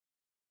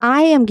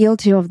I am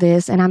guilty of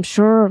this, and I'm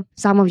sure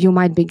some of you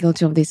might be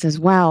guilty of this as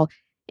well,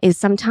 is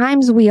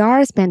sometimes we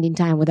are spending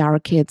time with our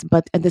kids,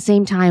 but at the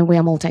same time, we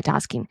are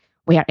multitasking.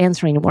 We are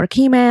answering work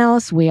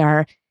emails, we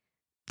are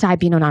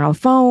typing on our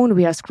phone,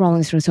 we are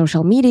scrolling through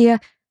social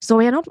media, so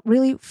we are not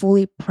really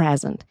fully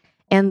present.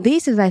 And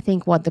this is, I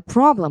think, what the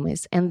problem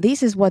is, and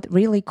this is what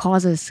really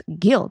causes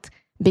guilt,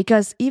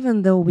 because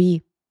even though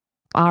we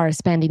are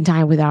spending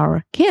time with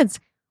our kids,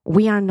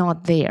 we are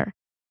not there.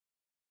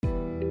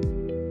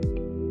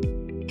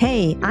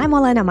 Hey, I'm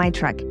Olena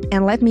Maitrak,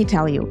 and let me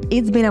tell you,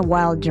 it's been a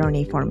wild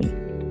journey for me.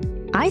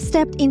 I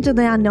stepped into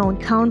the unknown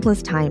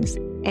countless times,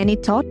 and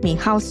it taught me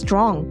how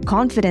strong,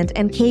 confident,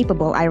 and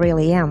capable I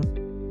really am.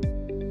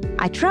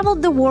 I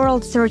traveled the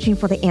world searching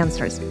for the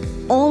answers,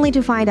 only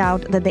to find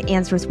out that the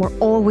answers were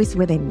always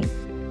within me.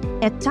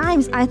 At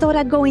times, I thought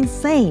I'd go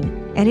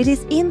insane, and it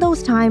is in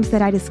those times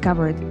that I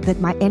discovered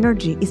that my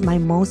energy is my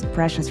most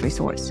precious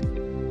resource.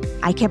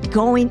 I kept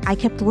going, I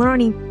kept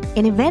learning,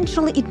 and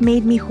eventually it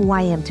made me who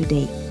I am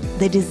today,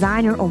 the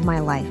designer of my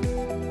life.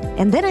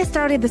 And then I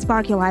started the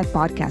Spark Your Life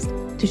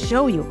podcast to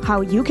show you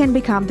how you can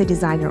become the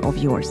designer of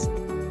yours.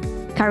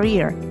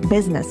 Career,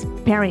 business,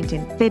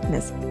 parenting,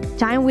 fitness,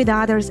 time with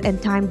others,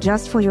 and time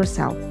just for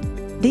yourself.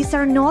 These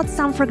are not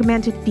some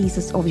fragmented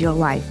pieces of your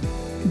life.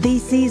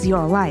 This is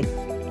your life,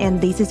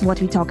 and this is what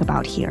we talk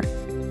about here.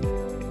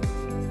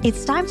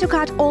 It's time to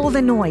cut all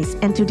the noise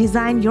and to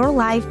design your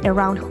life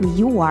around who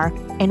you are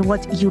and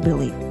what you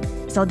believe,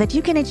 so that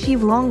you can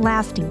achieve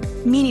long-lasting,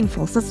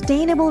 meaningful,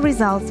 sustainable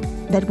results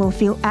that will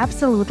feel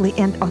absolutely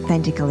and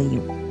authentically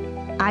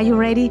you. Are you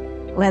ready?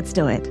 Let's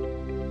do it.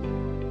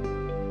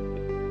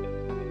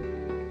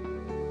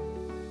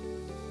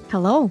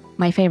 Hello,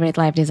 my favorite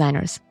life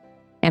designers,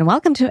 and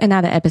welcome to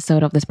another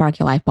episode of the Spark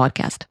Your Life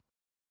podcast.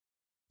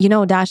 You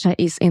know,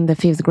 Dasha is in the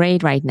 5th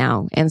grade right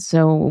now, and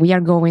so we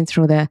are going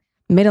through the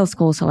middle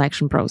school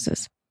selection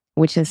process,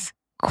 which is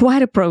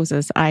quite a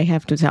process, I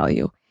have to tell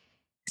you.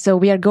 So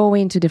we are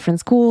going to different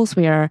schools,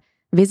 we are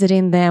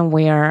visiting them,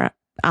 we are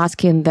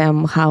asking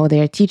them how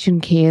they're teaching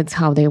kids,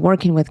 how they're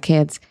working with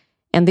kids.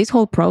 And this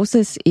whole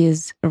process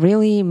is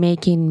really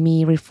making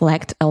me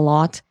reflect a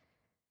lot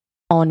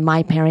on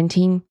my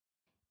parenting,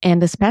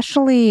 and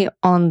especially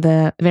on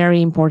the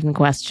very important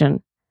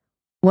question,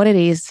 what it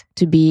is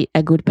to be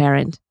a good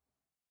parent,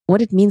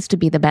 what it means to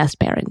be the best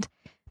parent.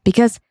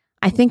 Because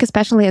I think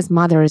especially as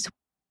mothers,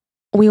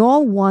 we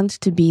all want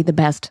to be the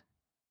best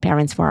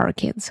parents for our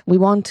kids. We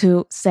want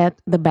to set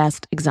the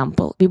best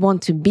example. We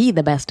want to be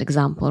the best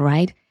example,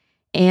 right?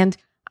 And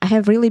I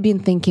have really been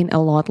thinking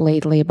a lot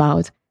lately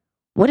about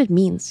what it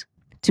means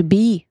to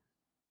be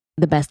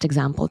the best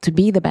example, to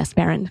be the best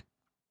parent.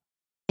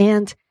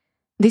 And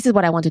this is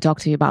what I want to talk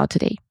to you about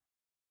today.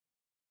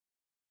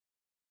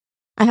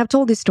 I have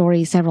told this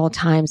story several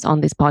times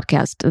on this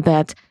podcast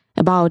that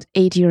about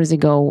 8 years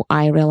ago,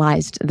 I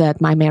realized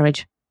that my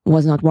marriage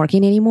was not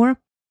working anymore.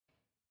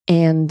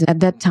 And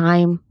at that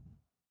time,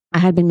 I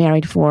had been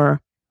married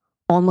for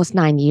almost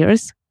 9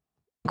 years,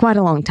 quite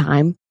a long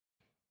time.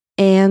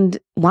 And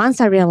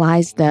once I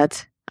realized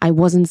that I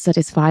wasn't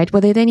satisfied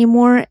with it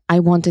anymore,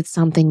 I wanted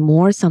something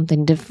more,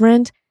 something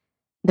different,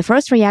 the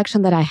first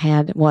reaction that I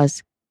had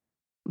was,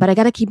 but I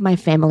gotta keep my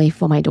family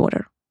for my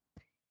daughter.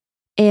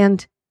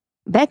 And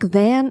back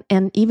then,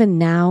 and even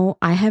now,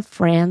 I have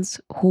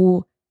friends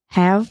who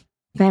have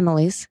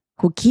families,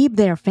 who keep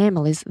their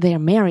families, their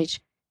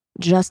marriage,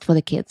 just for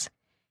the kids.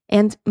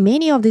 And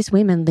many of these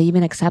women, they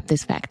even accept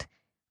this fact.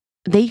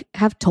 They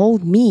have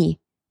told me,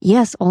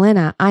 yes,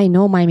 Olena, I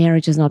know my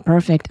marriage is not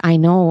perfect. I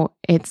know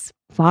it's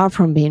far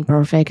from being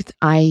perfect.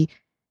 I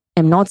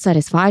am not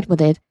satisfied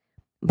with it,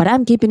 but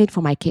I'm keeping it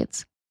for my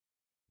kids.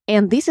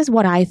 And this is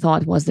what I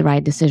thought was the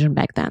right decision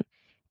back then.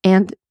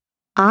 And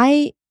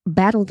I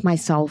battled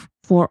myself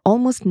for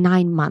almost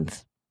 9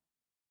 months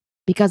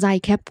because I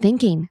kept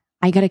thinking,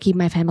 I gotta keep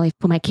my family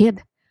for my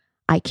kid.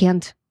 I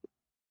can't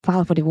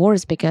file for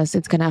divorce because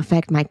it's gonna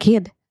affect my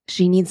kid.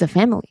 She needs a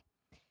family.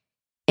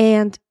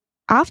 And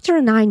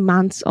after 9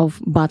 months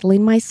of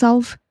battling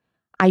myself,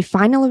 I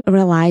finally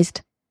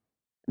realized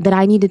that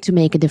I needed to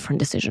make a different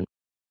decision.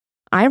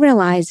 I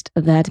realized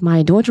that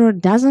my daughter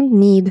doesn't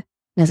need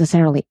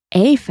necessarily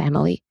a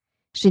family.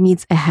 She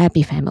needs a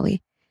happy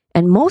family.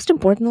 And most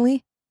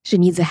importantly, she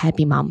needs a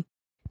happy mom.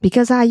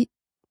 Because I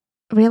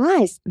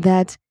realized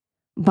that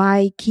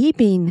by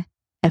keeping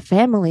a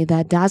family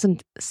that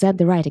doesn't set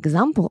the right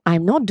example,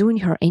 I'm not doing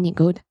her any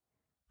good.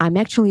 I'm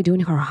actually doing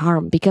her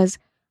harm because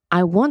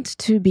I want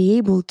to be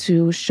able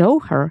to show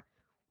her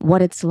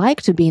what it's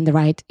like to be in the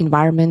right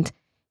environment,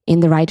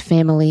 in the right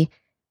family,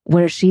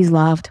 where she's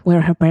loved,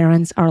 where her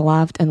parents are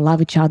loved and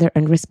love each other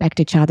and respect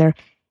each other.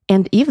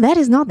 And if that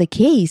is not the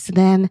case,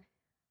 then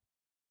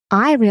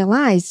I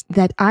realized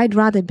that I'd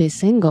rather be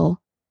single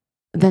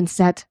than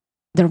set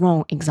the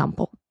wrong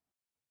example.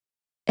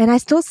 And I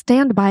still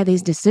stand by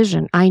this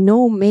decision. I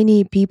know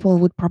many people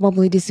would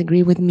probably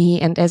disagree with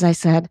me. And as I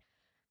said,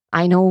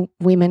 I know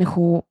women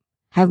who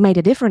have made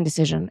a different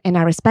decision, and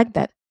I respect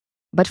that.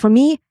 But for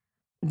me,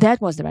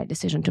 that was the right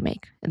decision to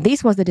make.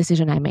 This was the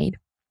decision I made.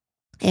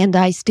 And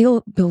I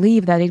still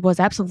believe that it was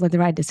absolutely the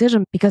right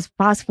decision, because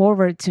fast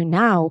forward to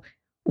now,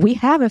 we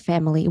have a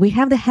family. We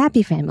have the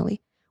happy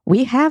family.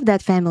 We have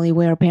that family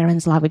where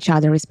parents love each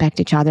other, respect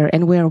each other,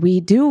 and where we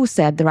do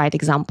set the right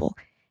example.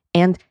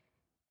 And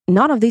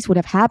none of this would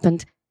have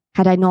happened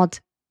had I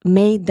not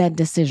made that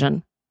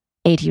decision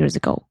 8 years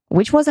ago,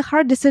 which was a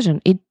hard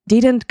decision. It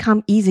didn't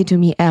come easy to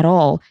me at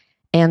all.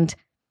 And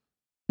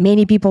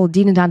many people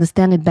didn't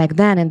understand it back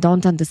then and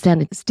don't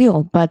understand it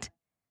still. But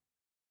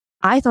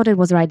I thought it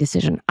was the right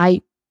decision.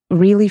 I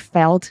really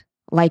felt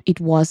like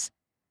it was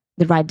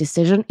the right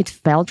decision. It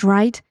felt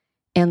right.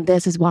 And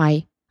this is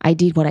why I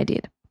did what I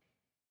did.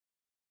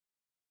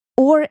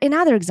 Or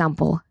another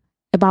example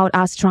about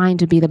us trying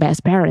to be the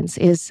best parents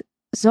is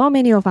so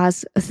many of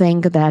us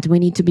think that we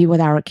need to be with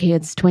our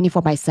kids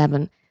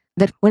 24/7,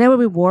 that whenever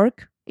we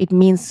work, it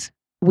means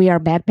we are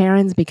bad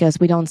parents because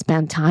we don't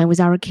spend time with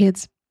our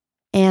kids.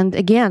 And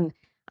again,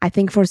 I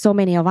think for so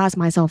many of us,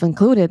 myself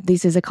included,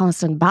 this is a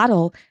constant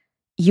battle.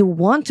 You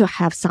want to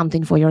have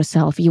something for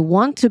yourself. You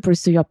want to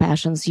pursue your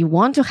passions. You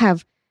want to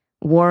have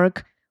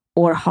work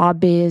or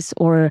hobbies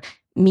or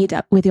meet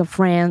up with your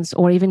friends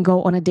or even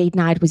go on a date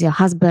night with your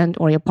husband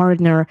or your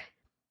partner.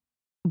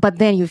 But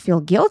then you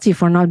feel guilty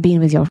for not being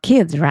with your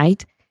kids,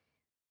 right?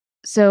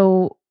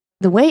 So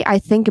the way I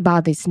think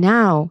about this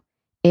now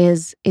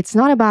is it's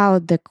not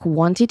about the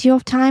quantity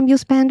of time you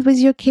spend with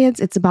your kids.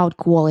 It's about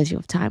quality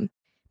of time.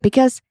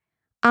 Because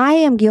I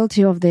am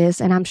guilty of this,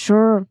 and I'm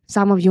sure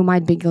some of you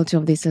might be guilty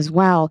of this as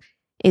well,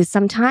 is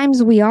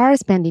sometimes we are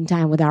spending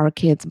time with our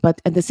kids,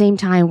 but at the same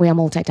time, we are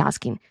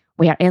multitasking.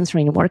 We are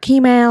answering work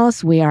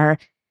emails, we are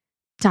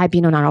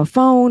typing on our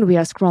phone, we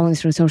are scrolling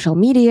through social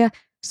media,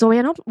 so we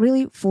are not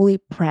really fully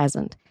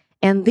present.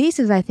 And this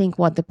is, I think,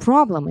 what the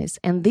problem is,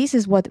 and this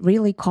is what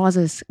really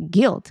causes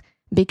guilt,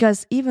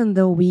 because even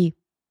though we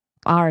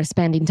are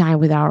spending time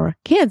with our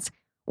kids,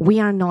 we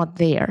are not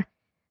there.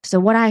 So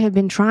what I have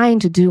been trying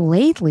to do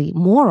lately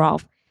more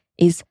of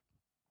is,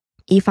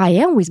 if I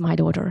am with my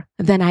daughter,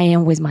 then I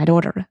am with my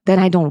daughter. Then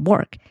I don't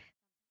work.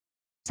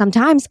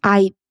 Sometimes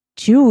I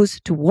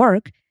choose to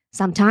work.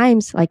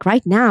 Sometimes, like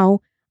right now,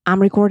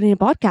 I'm recording a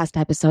podcast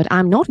episode.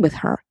 I'm not with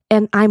her.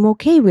 And I'm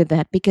okay with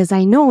that because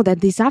I know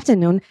that this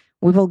afternoon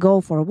we will go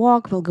for a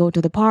walk. We'll go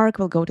to the park.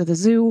 We'll go to the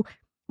zoo.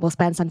 We'll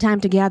spend some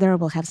time together.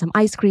 We'll have some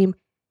ice cream.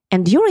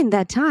 And during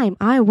that time,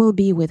 I will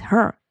be with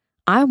her.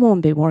 I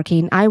won't be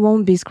working. I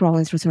won't be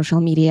scrolling through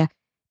social media.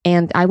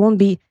 And I won't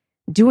be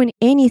doing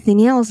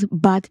anything else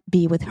but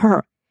be with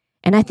her.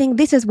 And I think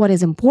this is what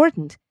is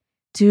important,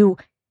 to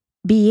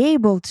be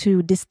able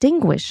to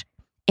distinguish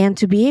and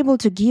to be able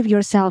to give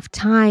yourself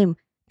time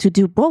to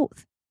do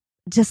both,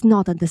 just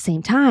not at the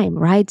same time,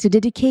 right? To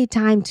dedicate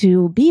time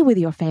to be with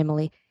your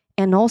family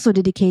and also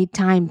dedicate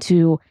time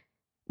to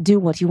do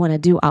what you want to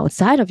do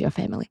outside of your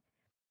family.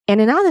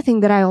 And another thing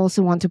that I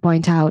also want to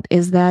point out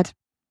is that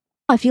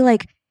I feel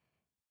like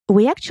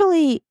we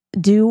actually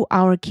do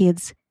our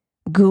kids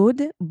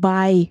good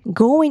by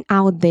going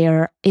out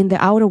there in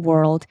the outer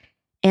world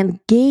and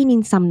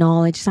gaining some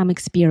knowledge, some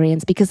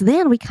experience, because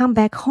then we come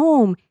back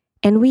home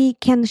and we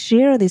can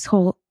share this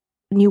whole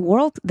new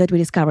world that we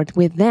discovered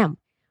with them.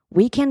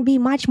 We can be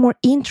much more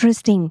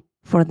interesting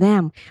for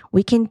them.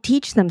 We can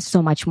teach them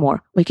so much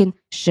more. We can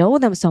show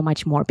them so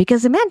much more.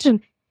 Because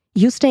imagine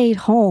you stay at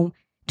home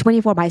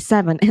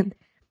 24/7. And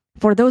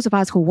for those of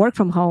us who work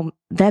from home,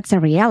 that's a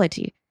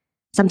reality.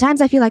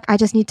 Sometimes I feel like I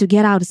just need to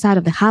get outside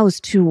of the house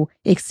to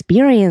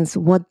experience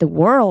what the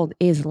world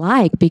is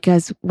like.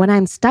 Because when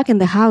I'm stuck in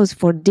the house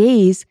for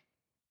days,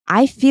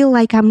 I feel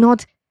like I'm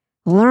not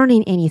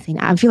learning anything.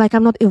 I feel like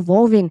I'm not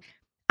evolving.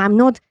 I'm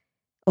not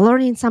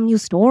learning some new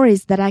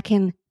stories that I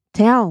can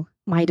tell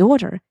my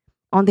daughter.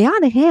 On the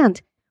other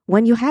hand,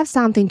 when you have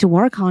something to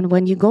work on,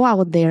 when you go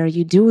out there,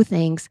 you do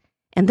things,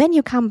 and then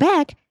you come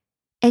back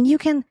and you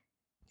can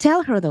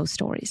tell her those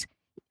stories.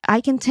 I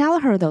can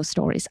tell her those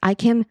stories. I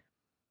can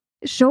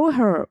show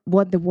her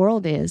what the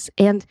world is.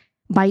 And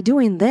by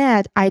doing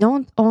that, I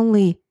don't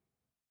only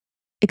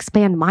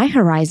expand my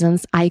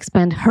horizons, I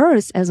expand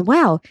hers as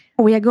well.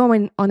 We are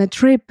going on a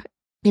trip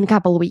in a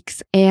couple of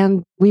weeks,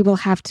 and we will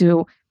have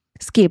to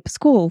skip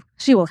school.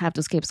 She will have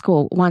to skip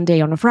school one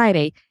day on a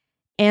Friday.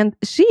 And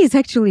she is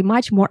actually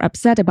much more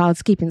upset about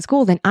skipping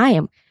school than I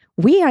am.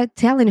 We are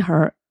telling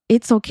her,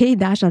 it's okay,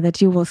 Dasha,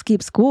 that you will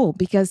skip school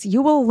because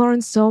you will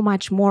learn so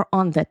much more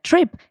on that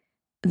trip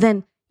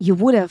than you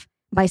would have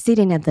by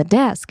sitting at the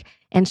desk.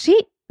 And she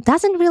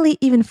doesn't really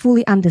even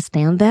fully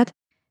understand that.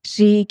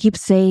 She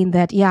keeps saying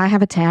that, yeah, I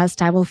have a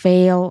test, I will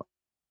fail,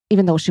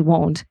 even though she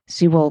won't.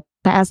 She will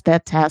pass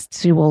that test,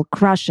 she will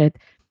crush it.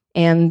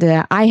 And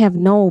I have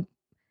no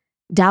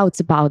doubts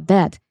about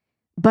that.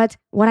 But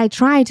what I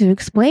try to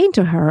explain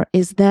to her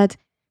is that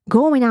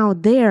going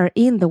out there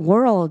in the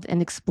world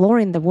and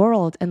exploring the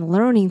world and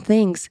learning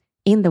things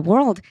in the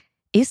world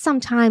is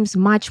sometimes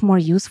much more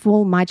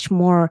useful, much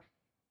more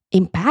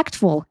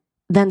impactful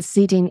than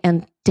sitting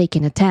and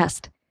taking a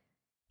test.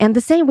 And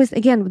the same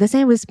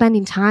with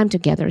spending time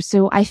together.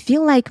 So I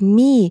feel like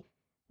me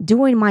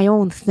doing my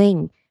own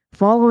thing,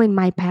 following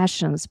my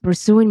passions,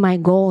 pursuing my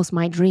goals,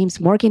 my dreams,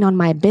 working on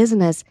my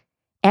business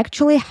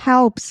actually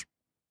helps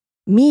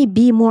me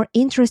be more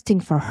interesting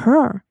for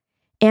her.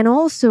 And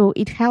also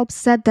it helps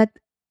set that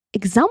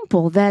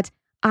example that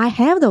I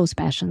have those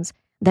passions,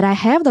 that I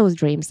have those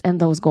dreams and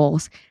those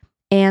goals.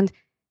 And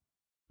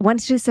when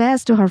she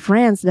says to her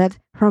friends that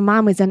her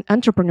mom is an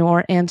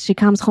entrepreneur and she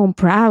comes home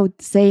proud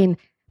saying,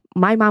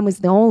 my mom is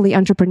the only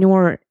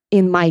entrepreneur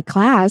in my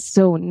class,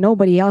 so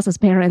nobody else's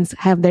parents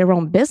have their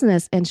own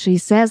business, and she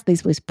says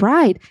this with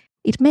pride,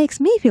 it makes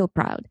me feel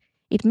proud.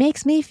 It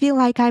makes me feel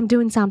like I'm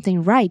doing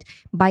something right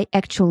by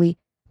actually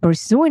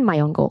pursuing my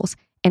own goals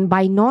and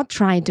by not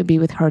trying to be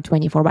with her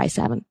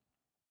 24/7.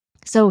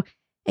 So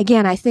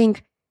again, I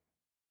think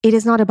it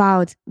is not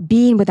about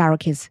being with our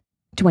kids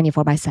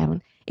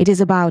 24/7. It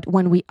is about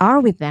when we are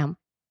with them,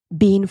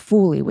 being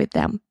fully with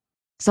them,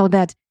 so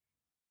that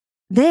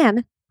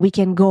then we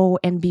can go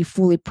and be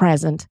fully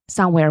present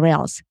somewhere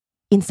else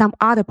in some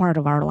other part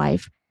of our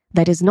life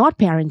that is not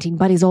parenting,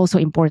 but is also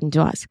important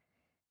to us.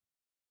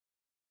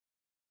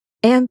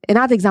 And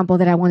another example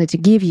that I wanted to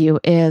give you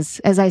is,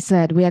 as I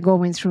said, we are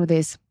going through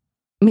this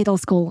middle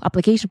school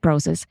application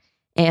process,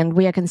 and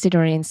we are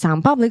considering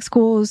some public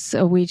schools,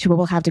 which we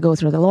will have to go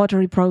through the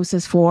lottery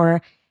process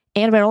for.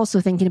 And we're also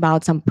thinking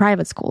about some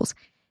private schools.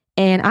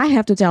 And I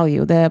have to tell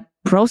you, the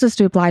process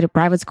to apply to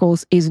private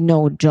schools is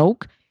no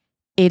joke.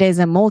 It is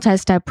a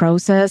multi-step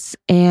process,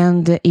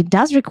 and it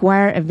does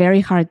require a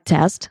very hard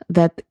test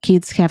that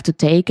kids have to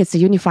take. It's a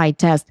unified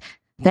test.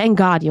 Thank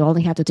God you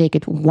only have to take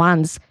it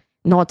once,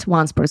 not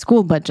once per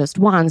school, but just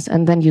once,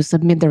 and then you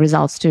submit the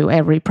results to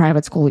every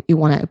private school you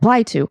want to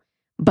apply to.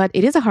 But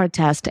it is a hard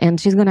test, and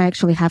she's going to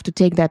actually have to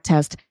take that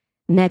test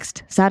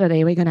next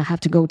Saturday. We're going to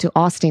have to go to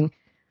Austin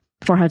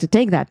for her to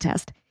take that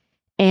test.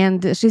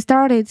 And she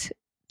started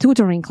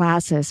tutoring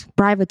classes,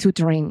 private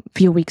tutoring, a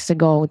few weeks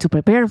ago to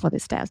prepare for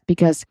this test,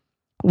 because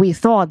we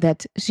thought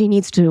that she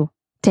needs to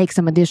take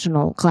some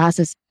additional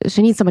classes.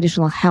 She needs some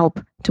additional help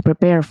to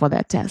prepare for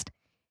that test.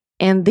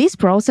 And this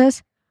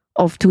process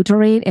of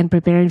tutoring and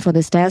preparing for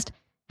this test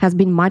has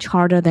been much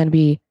harder than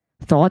we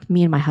thought,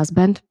 me and my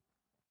husband.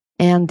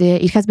 And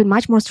it has been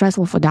much more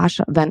stressful for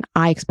Dasha than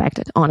I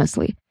expected,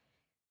 honestly.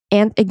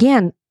 And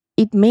again,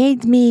 it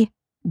made me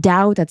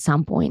doubt at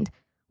some point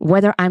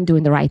whether I'm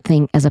doing the right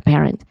thing as a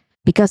parent.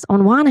 Because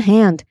on one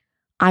hand,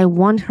 I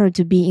want her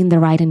to be in the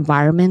right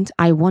environment.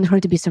 I want her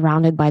to be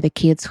surrounded by the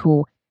kids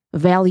who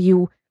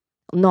value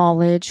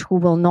knowledge, who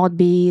will not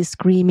be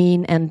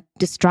screaming and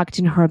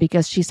distracting her,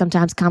 because she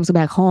sometimes comes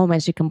back home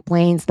and she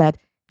complains that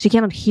she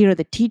cannot hear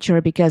the teacher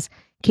because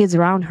kids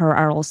around her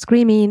are all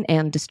screaming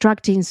and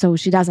distracting. So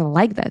she doesn't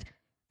like that.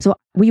 So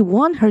we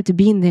want her to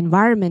be in the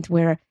environment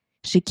where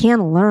she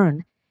can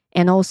learn,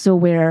 and also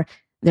where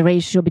the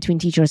ratio between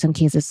teachers and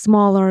kids is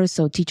smaller,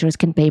 so teachers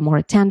can pay more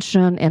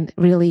attention and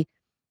really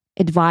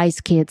advise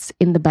kids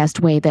in the best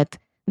way that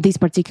these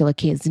particular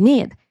kids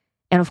need.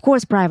 And of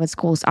course, private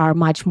schools are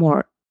much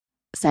more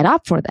set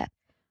up for that.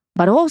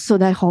 But also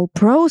that whole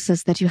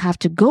process that you have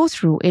to go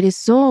through, it is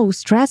so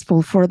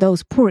stressful for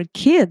those poor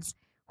kids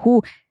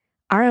who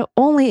are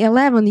only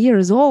 11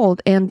 years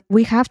old, and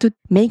we have to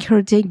make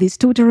her take this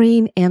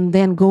tutoring and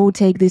then go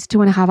take this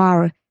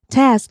 2.5-hour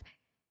test.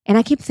 And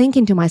I keep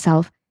thinking to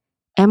myself,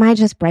 am I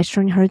just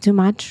pressuring her too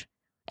much?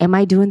 Am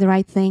I doing the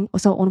right thing?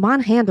 So on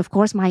one hand, of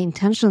course, my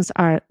intentions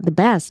are the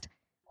best.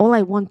 All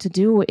I want to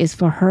do is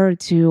for her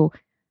to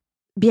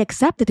be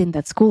accepted in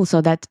that school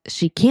so that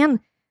she can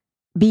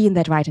be in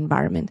that right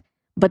environment.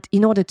 But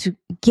in order to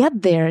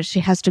get there, she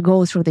has to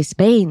go through this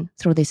pain,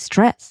 through this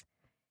stress.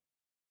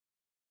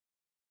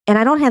 And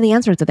I don't have the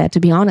answer to that, to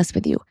be honest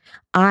with you.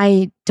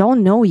 I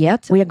don't know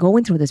yet. We are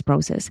going through this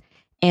process,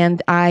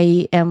 and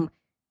I am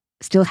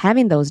still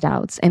having those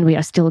doubts, and we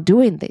are still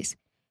doing this.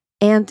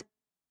 And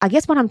I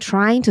guess what I'm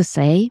trying to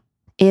say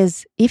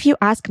is, if you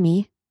ask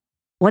me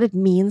what it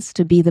means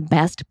to be the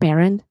best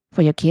parent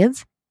for your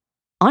kids,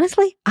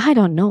 honestly, I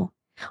don't know.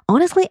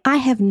 Honestly, I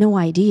have no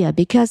idea,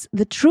 because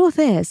the truth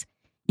is,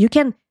 you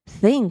can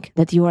think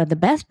that you are the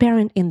best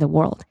parent in the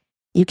world.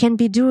 You can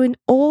be doing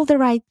all the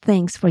right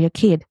things for your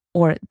kid,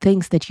 or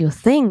things that you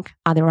think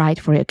are the right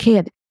for your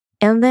kid.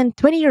 And then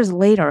 20 years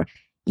later,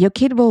 your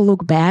kid will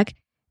look back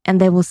and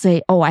they will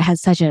say, oh, I had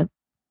such a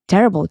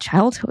terrible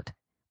childhood.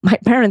 My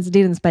parents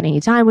didn't spend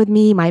any time with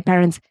me. My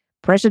parents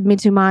pressured me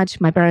too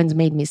much. My parents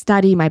made me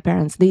study. My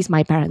parents this,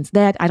 my parents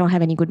that. I don't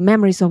have any good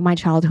memories of my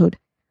childhood.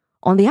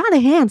 On the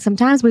other hand,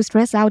 sometimes we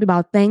stress out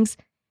about things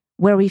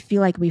where we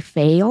feel like we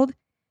failed.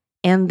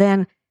 And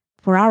then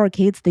for our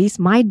kids, these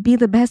might be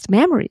the best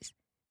memories,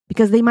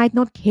 because they might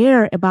not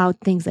care about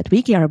things that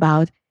we care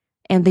about,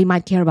 and they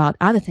might care about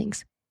other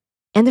things.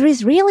 And there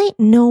is really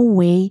no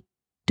way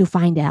to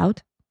find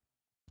out.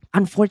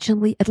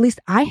 Unfortunately, at least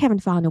I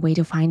haven't found a way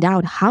to find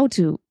out how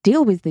to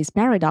deal with this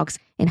paradox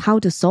and how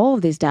to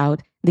solve this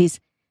doubt, this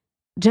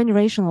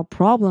generational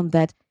problem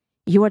that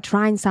you are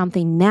trying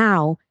something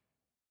now,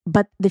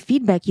 but the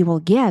feedback you will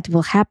get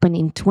will happen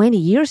in 20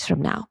 years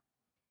from now.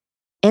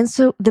 And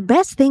so the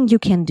best thing you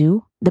can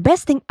do, the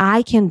best thing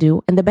I can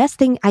do, and the best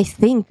thing I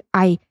think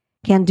I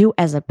can do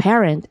as a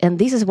parent, and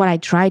this is what I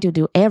try to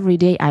do every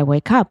day I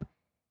wake up,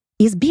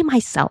 is be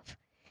myself,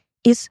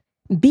 is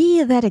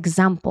be that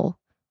example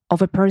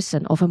of a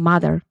person, of a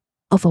mother,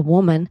 of a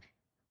woman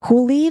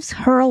who lives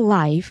her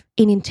life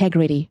in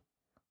integrity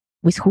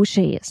with who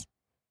she is.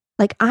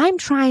 Like, I'm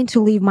trying to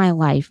live my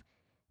life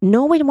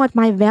knowing what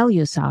my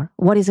values are,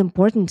 what is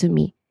important to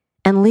me,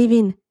 and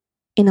living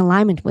in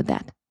alignment with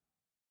that.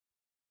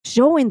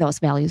 Showing those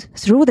values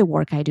through the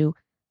work I do,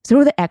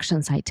 through the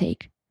actions I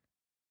take.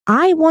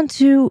 I want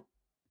to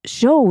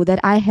show that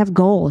I have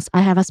goals,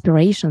 I have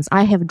aspirations,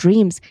 I have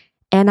dreams,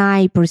 and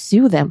I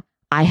pursue them.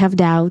 I have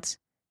doubts,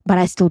 but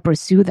I still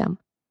pursue them.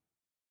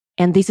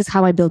 And this is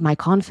how I build my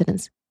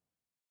confidence.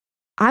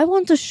 I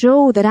want to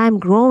show that I'm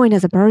growing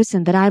as a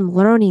person, that I'm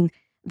learning,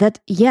 that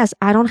yes,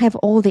 I don't have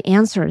all the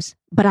answers,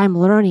 but I'm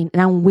learning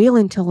and I'm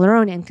willing to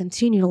learn and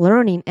continue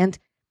learning, and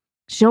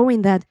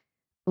showing that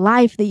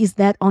life is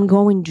that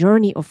ongoing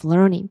journey of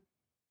learning.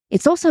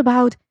 It's also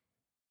about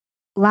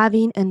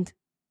loving and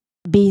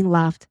being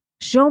loved,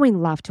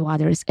 showing love to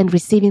others and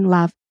receiving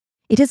love.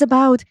 It is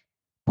about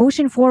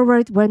pushing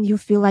forward when you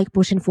feel like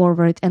pushing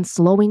forward and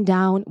slowing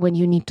down when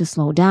you need to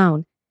slow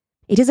down.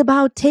 It is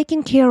about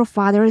taking care of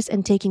others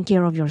and taking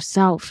care of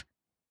yourself.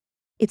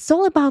 It's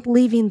all about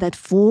living that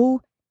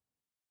full,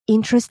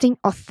 interesting,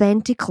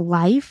 authentic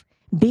life,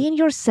 being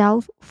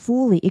yourself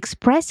fully,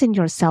 expressing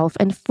yourself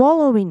and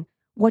following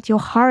what your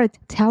heart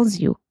tells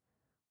you,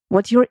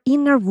 what your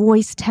inner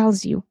voice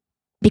tells you.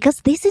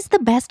 Because this is the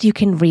best you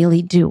can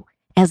really do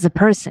as a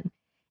person.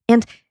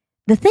 And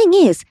the thing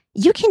is,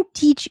 you can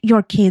teach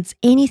your kids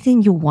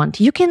anything you want.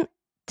 You can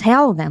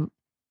tell them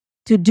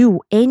to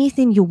do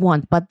anything you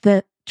want. But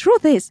the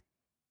truth is,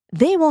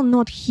 they will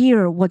not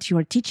hear what you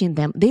are teaching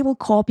them. They will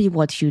copy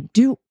what you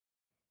do.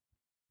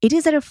 It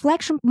is a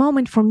reflection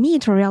moment for me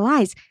to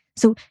realize.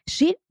 So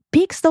she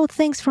picks those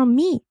things from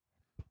me.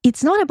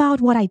 It's not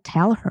about what I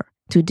tell her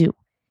to do.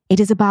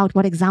 It is about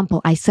what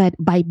example I set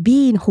by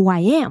being who I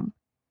am.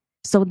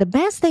 So the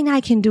best thing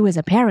I can do as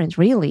a parent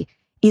really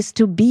is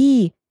to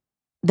be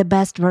the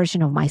best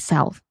version of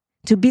myself,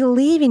 to be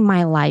living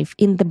my life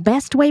in the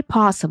best way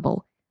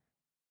possible.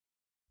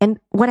 And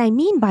what I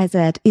mean by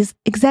that is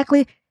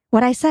exactly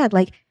what I said,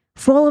 like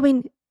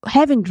following,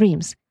 having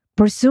dreams,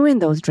 pursuing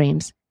those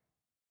dreams,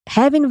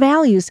 having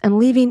values and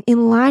living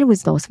in line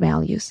with those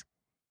values,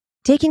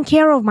 taking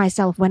care of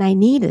myself when I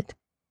need it,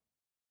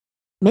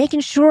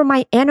 making sure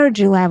my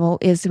energy level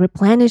is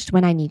replenished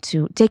when I need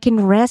to,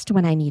 taking rest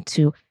when I need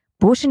to,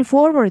 pushing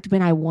forward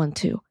when I want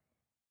to,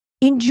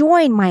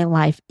 enjoying my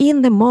life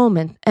in the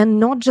moment and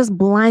not just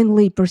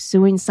blindly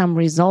pursuing some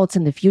results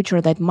in the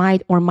future that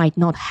might or might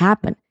not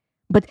happen,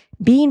 but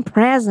being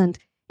present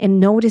and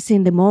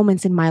noticing the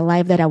moments in my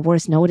life that are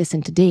worth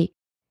noticing today.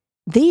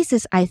 This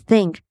is, I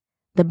think,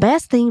 the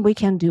best thing we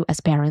can do as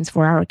parents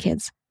for our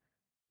kids.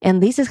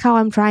 And this is how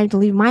I'm trying to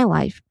live my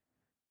life.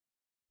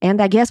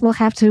 And I guess we'll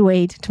have to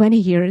wait 20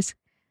 years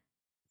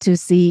to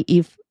see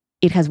if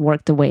it has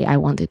worked the way I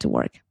want it to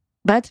work.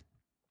 But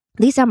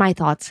these are my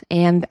thoughts,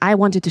 and I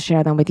wanted to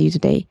share them with you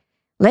today.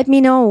 Let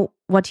me know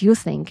what you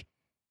think.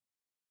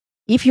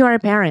 If you are a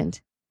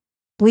parent,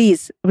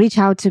 please reach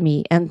out to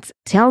me and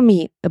tell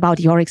me about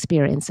your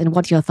experience and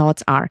what your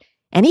thoughts are.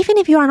 And even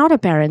if you are not a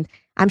parent,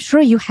 I'm sure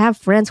you have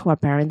friends who are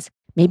parents.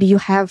 Maybe you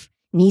have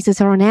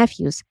nieces or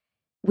nephews.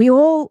 We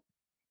all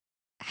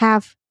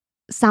have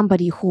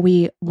somebody who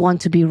we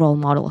want to be role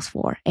models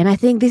for. And I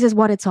think this is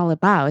what it's all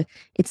about.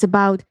 It's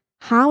about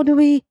how do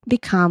we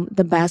become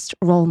the best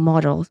role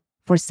model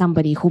for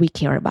somebody who we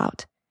care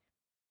about?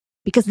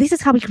 Because this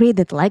is how we create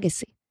that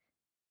legacy.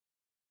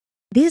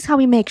 This is how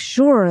we make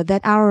sure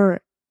that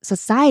our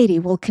society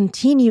will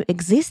continue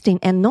existing,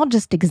 and not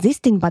just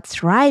existing, but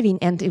thriving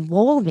and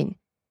evolving,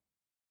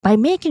 by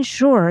making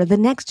sure the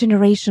next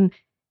generation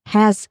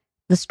has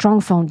the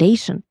strong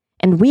foundation.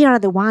 And we are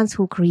the ones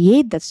who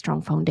create that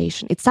strong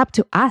foundation. It's up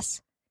to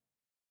us.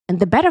 And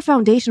the better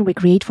foundation we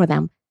create for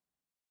them,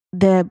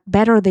 the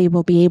better they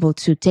will be able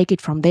to take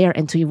it from there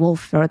and to evolve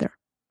further.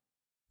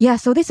 Yeah,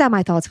 so these are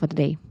my thoughts for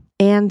today.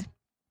 And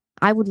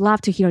I would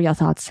love to hear your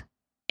thoughts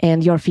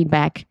and your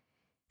feedback.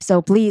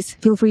 So please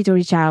feel free to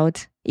reach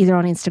out either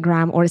on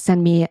Instagram or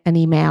send me an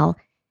email.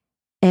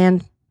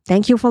 And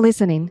thank you for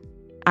listening.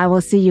 I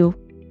will see you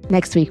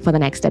next week for the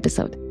next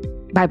episode.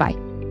 Bye-bye.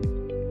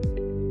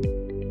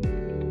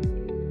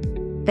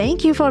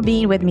 Thank you for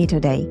being with me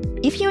today.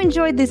 If you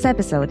enjoyed this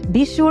episode,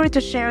 be sure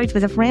to share it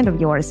with a friend of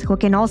yours who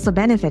can also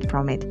benefit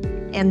from it.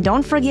 And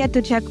don't forget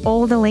to check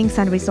all the links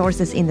and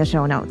resources in the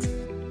show notes.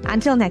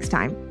 Until next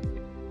time.